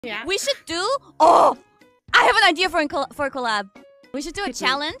Yeah. We should do. Oh, I have an idea for a collab. We should do a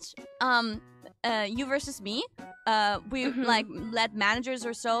challenge. You versus me. We like let managers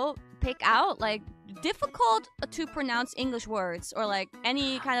or so pick out like difficult to pronounce English words or like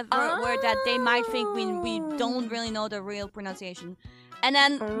any kind of word that they might think we don't really know the real pronunciation. And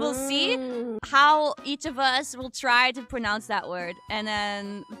then we'll see how each of us will try to pronounce that word. And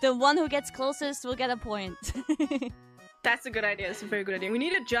then the one who gets closest will get a point. That's a good idea. That's a very good idea. We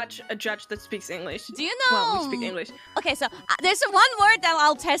need a judge that speaks English. Do you know? Well, we speak English. Okay, so there's one word that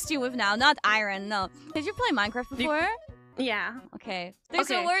I'll test you with now. Not iron, no. Did you play Minecraft before? Yeah. Okay.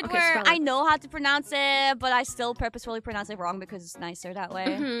 There's a word where I know how to pronounce it, but I still purposefully pronounce it wrong because it's nicer that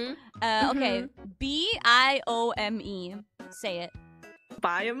way. Okay. B-I-O-M-E. Say it.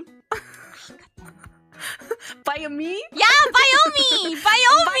 Biome? Biome? Yeah, Biome!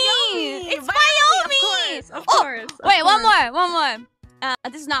 Biome! It's Biome! Of course. Wait, one more.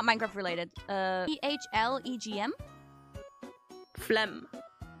 This is not Minecraft related. P-H-L-E-G-M? Phlegm.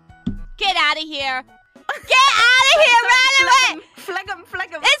 Get out of here! Get out of here right away! Phlegm. It's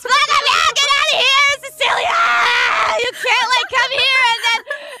Phlegm! Yeah, get out of here, Cecilia! You can't like come here and then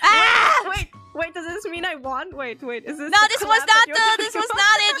Wait, does this mean I won? Wait, is this? No, this was not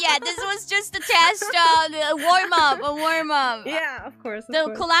it yet. This was just a test, a warm up. Yeah, of course.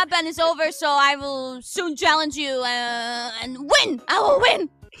 The collab ban is over, so I will soon challenge you and win. I will win.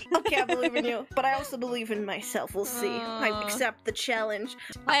 Okay, I believe in you, but I also believe in myself. We'll see. I accept the challenge.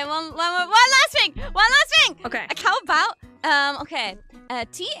 Wait, one last thing. Okay. How about okay,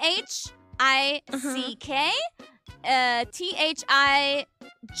 T-H-I-C-K, T-H-I-J-H.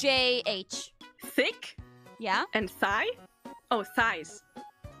 Thick? Yeah. And thigh? Oh, thighs.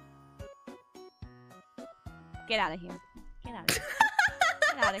 Get out of here. Get out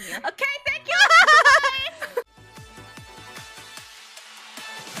of here. Okay,